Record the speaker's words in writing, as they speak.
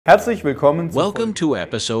Welcome to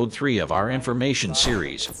episode 3 of our information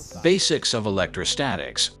series, Basics of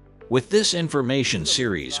Electrostatics. With this information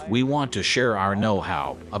series, we want to share our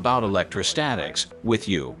know-how about electrostatics with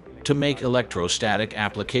you to make electrostatic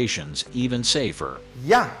applications even safer.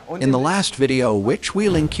 In the last video, which we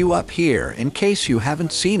link you up here in case you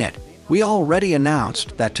haven't seen it, we already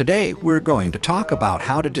announced that today we're going to talk about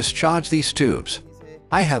how to discharge these tubes.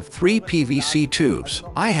 I have 3 PVC tubes.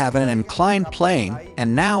 I have an inclined plane,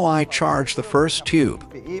 and now I charge the first tube.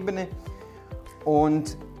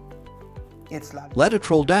 Let it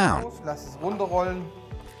roll down.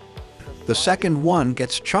 The second one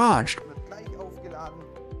gets charged.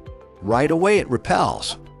 Right away it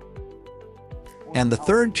repels. And the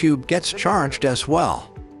third tube gets charged as well.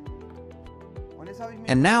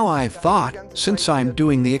 And now I've thought, since I'm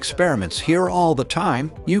doing the experiments here all the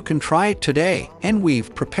time, you can try it today, and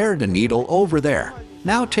we've prepared a needle over there.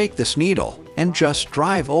 Now take this needle and just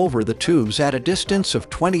drive over the tubes at a distance of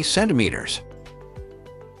 20 centimeters.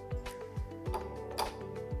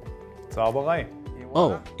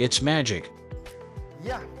 Oh, it's magic.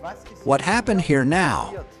 What happened here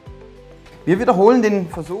now?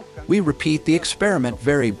 We repeat the experiment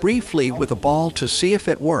very briefly with a ball to see if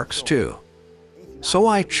it works too. So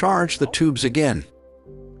I charge the tubes again.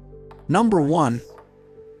 Number 1,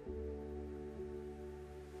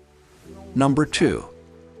 number 2,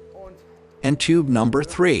 and tube number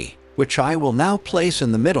 3, which I will now place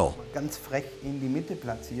in the middle.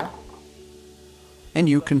 And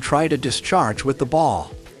you can try to discharge with the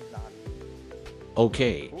ball.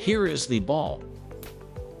 Okay, here is the ball.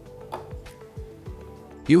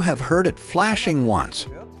 You have heard it flashing once.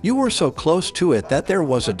 You were so close to it that there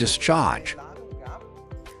was a discharge.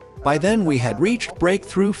 By then we had reached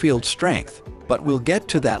breakthrough field strength, but we'll get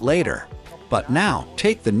to that later. But now,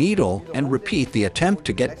 take the needle and repeat the attempt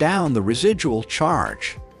to get down the residual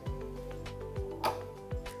charge.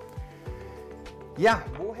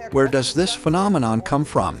 Where does this phenomenon come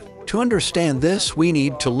from? To understand this, we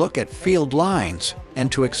need to look at field lines,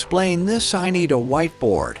 and to explain this I need a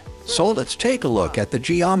whiteboard. So let's take a look at the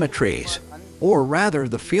geometries, or rather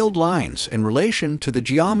the field lines in relation to the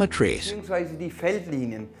geometries.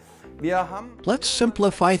 Let's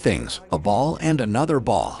simplify things, a ball and another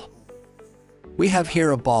ball. We have here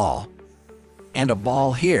a ball, and a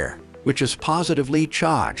ball here, which is positively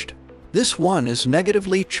charged. This one is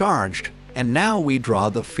negatively charged, and now we draw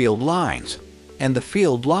the field lines. And the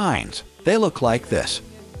field lines, they look like this.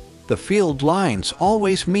 The field lines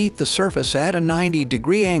always meet the surface at a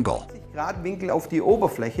 90-degree angle.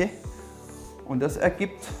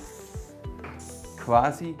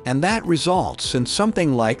 And that results in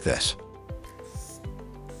something like this.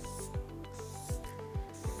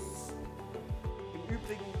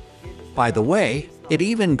 By the way, it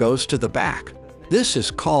even goes to the back. This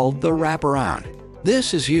is called the wraparound.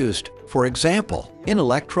 This is used, for example, in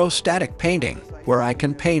electrostatic painting, where I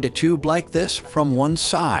can paint a tube like this from one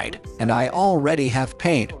side, and I already have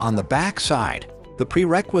paint on the back side. The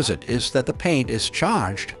prerequisite is that the paint is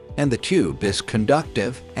charged, and the tube is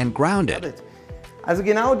conductive and grounded.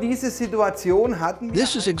 This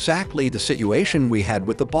is exactly the situation we had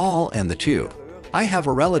with the ball and the tube. I have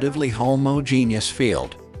a relatively homogeneous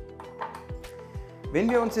field. If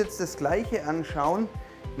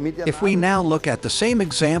we now look at the same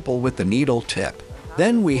example with the needle tip,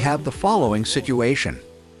 then we have the following situation.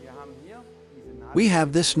 We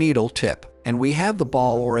have this needle tip, and we have the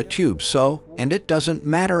ball or a tube, and it doesn't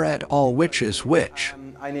matter at all which is which.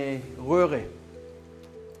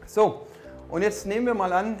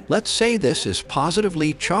 Let's say this is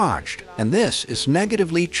positively charged, and this is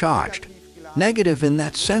negatively charged. Negative in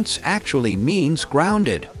that sense actually means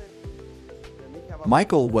grounded.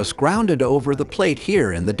 Michael was grounded over the plate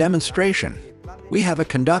here in the demonstration. We have a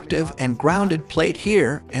conductive and grounded plate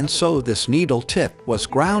here, and so this needle tip was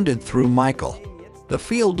grounded through Michael. The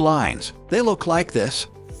field lines, they look like this.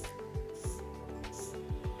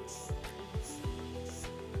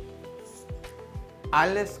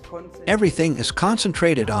 Everything is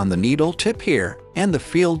concentrated on the needle tip here, and the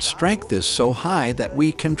field strength is so high that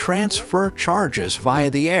we can transfer charges via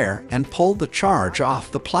the air and pull the charge off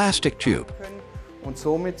the plastic tube. Und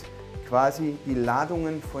somit quasi die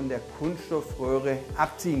Ladungen von der Kunststoffröhre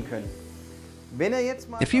abziehen können.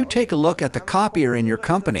 If you take a look at the copier in your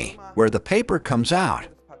company, where the paper comes out,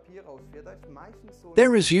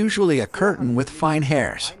 there is usually a curtain with fine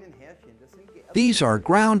hairs. These are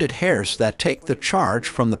grounded hairs that take the charge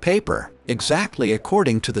from the paper, exactly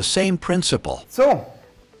according to the same principle.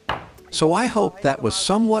 So I hope that was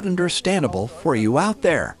somewhat understandable for you out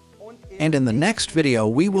there. And in the next video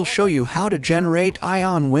we will show you how to generate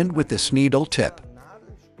ion wind with this needle tip.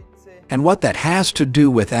 and what that has to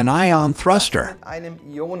do with an ion thruster. mit einem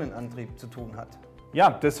Ionenantrieb zu tun hat.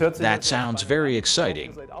 That sounds very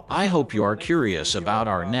exciting. I hope you are curious about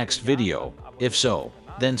our next video. If so,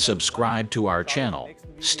 then subscribe to our channel.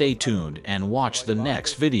 Stay tuned and watch the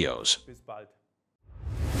next videos.